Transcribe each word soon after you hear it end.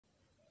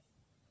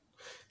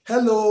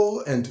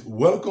Hello and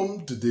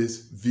welcome to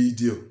this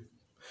video.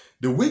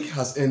 The week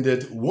has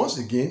ended once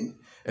again,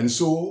 and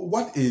so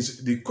what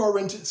is the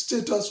current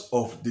status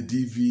of the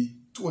DV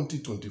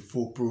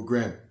 2024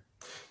 program?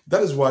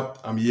 That is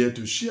what I'm here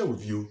to share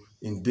with you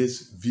in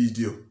this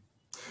video.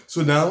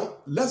 So now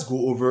let's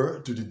go over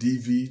to the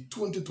DV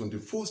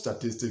 2024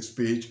 statistics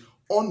page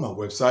on my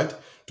website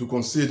to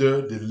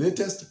consider the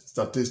latest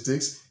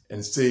statistics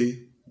and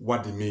say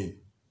what they mean.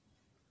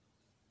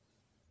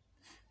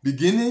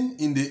 Beginning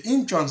in the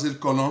in-transit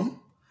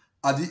column,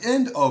 at the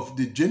end of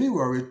the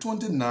January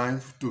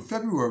 29th to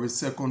February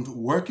 2nd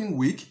working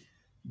week,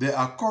 there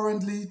are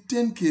currently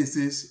 10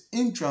 cases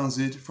in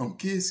transit from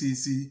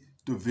KCC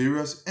to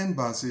various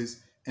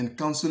embassies and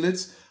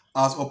consulates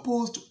as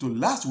opposed to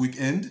last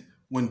weekend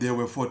when there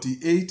were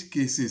 48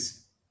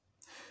 cases.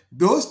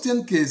 Those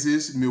 10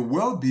 cases may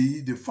well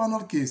be the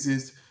final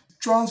cases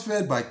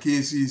transferred by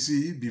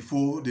KCC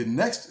before the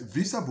next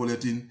visa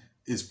bulletin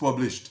is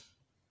published.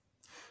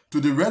 To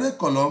the ready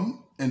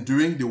column, and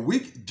during the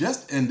week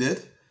just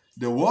ended,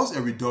 there was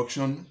a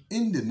reduction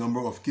in the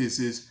number of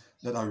cases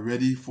that are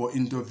ready for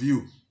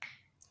interview.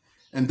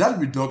 And that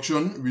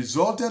reduction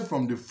resulted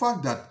from the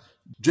fact that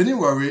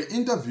January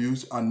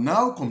interviews are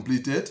now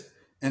completed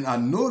and are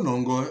no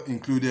longer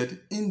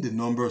included in the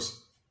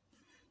numbers.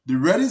 The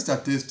ready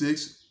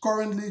statistics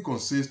currently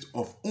consist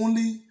of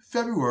only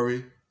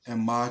February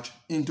and March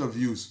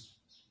interviews.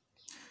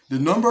 The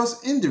numbers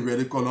in the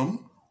ready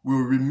column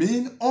will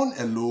remain on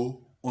a low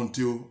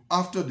until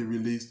after the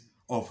release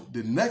of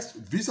the next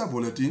visa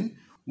bulletin,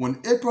 when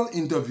April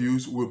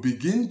interviews will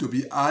begin to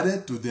be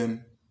added to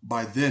them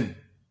by then.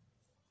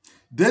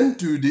 Then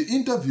to the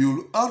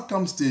interview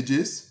outcome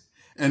stages,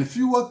 and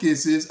fewer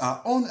cases are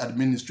on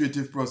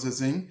administrative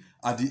processing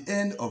at the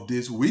end of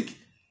this week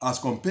as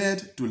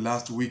compared to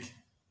last week.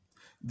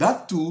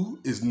 That too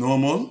is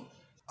normal.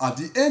 At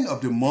the end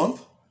of the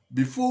month,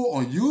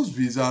 before unused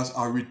visas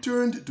are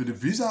returned to the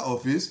visa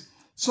office,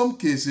 some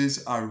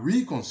cases are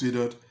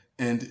reconsidered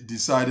and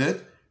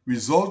decided,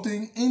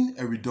 resulting in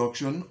a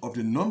reduction of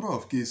the number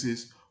of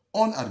cases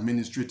on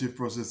administrative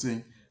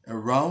processing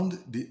around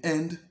the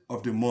end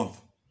of the month.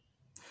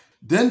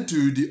 Then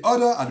to the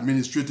other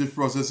administrative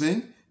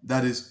processing,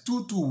 that is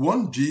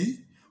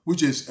 221G,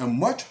 which is a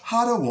much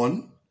harder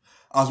one.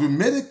 As we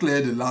made it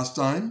clear the last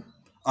time,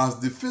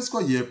 as the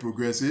fiscal year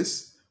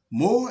progresses,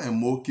 more and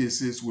more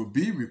cases will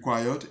be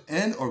required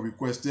and or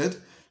requested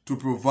to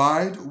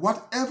provide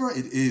whatever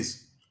it is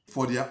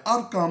for their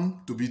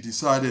outcome to be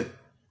decided,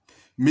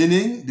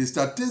 meaning the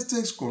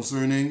statistics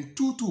concerning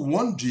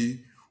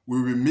 221G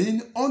will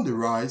remain on the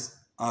rise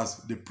as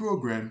the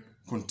program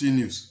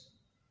continues.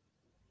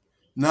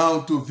 Now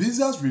to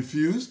visas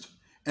refused,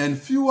 and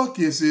fewer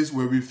cases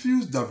were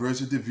refused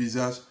diversity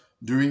visas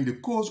during the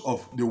course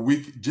of the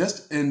week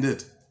just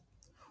ended.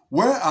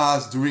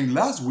 Whereas during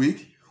last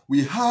week,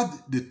 we had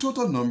the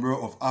total number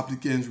of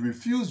applicants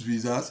refused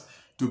visas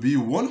to be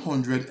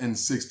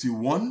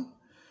 161.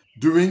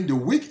 During the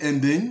week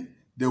ending,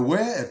 there were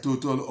a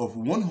total of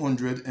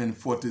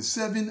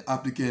 147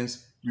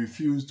 applicants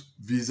refused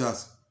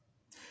visas.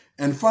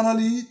 And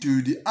finally,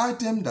 to the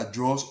item that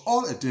draws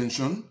all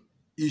attention,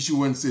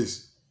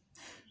 issuances.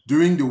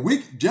 During the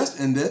week just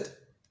ended,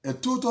 a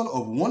total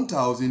of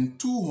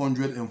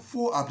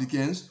 1,204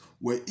 applicants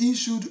were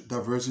issued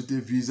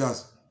diversity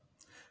visas.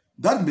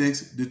 That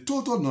makes the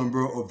total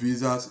number of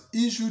visas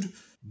issued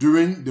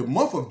during the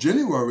month of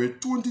January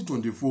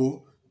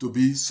 2024 to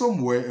be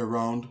somewhere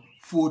around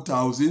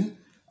 4,000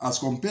 as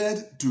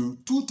compared to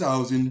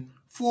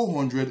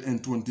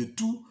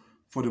 2,422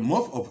 for the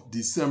month of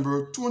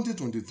December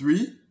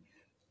 2023,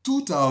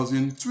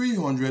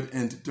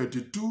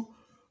 2,332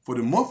 for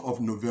the month of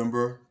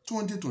November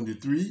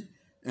 2023,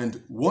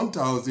 and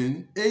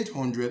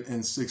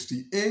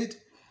 1,868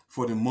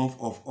 for the month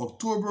of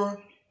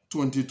October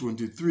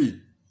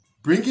 2023.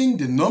 Bringing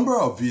the number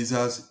of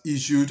visas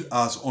issued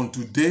as on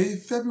today,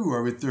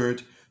 February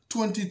 3rd,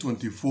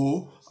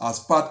 2024, as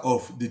part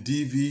of the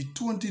DV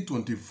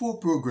 2024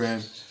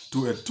 program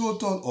to a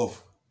total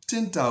of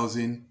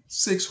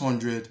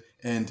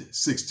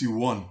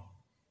 10,661.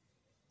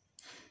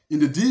 In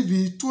the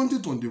DV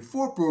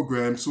 2024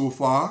 program so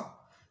far,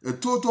 a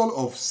total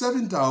of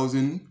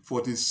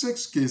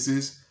 7,046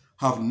 cases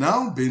have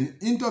now been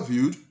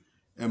interviewed,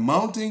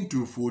 amounting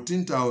to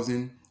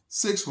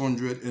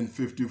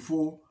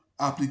 14,654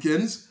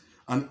 applicants,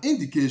 an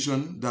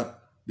indication that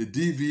the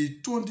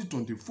DV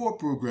 2024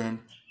 program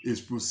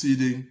is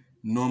proceeding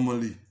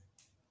normally.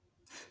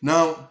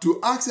 Now,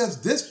 to access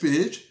this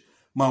page,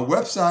 my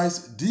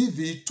website's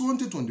DV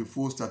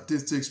 2024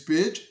 statistics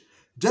page,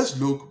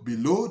 just look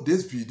below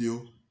this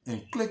video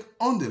and click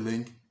on the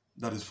link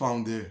that is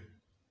found there.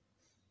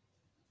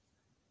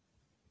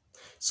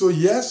 So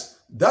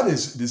yes, that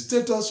is the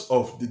status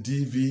of the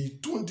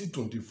DV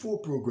 2024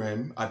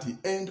 program at the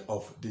end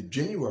of the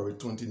January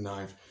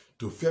 29th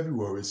to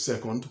February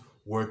 2nd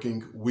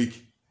working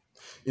week.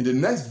 In the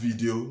next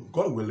video,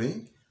 God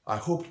willing, I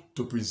hope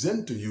to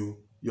present to you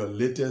your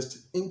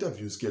latest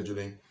interview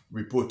scheduling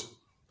report.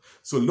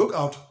 So look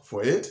out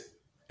for it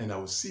and I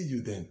will see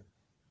you then.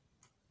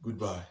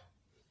 Goodbye.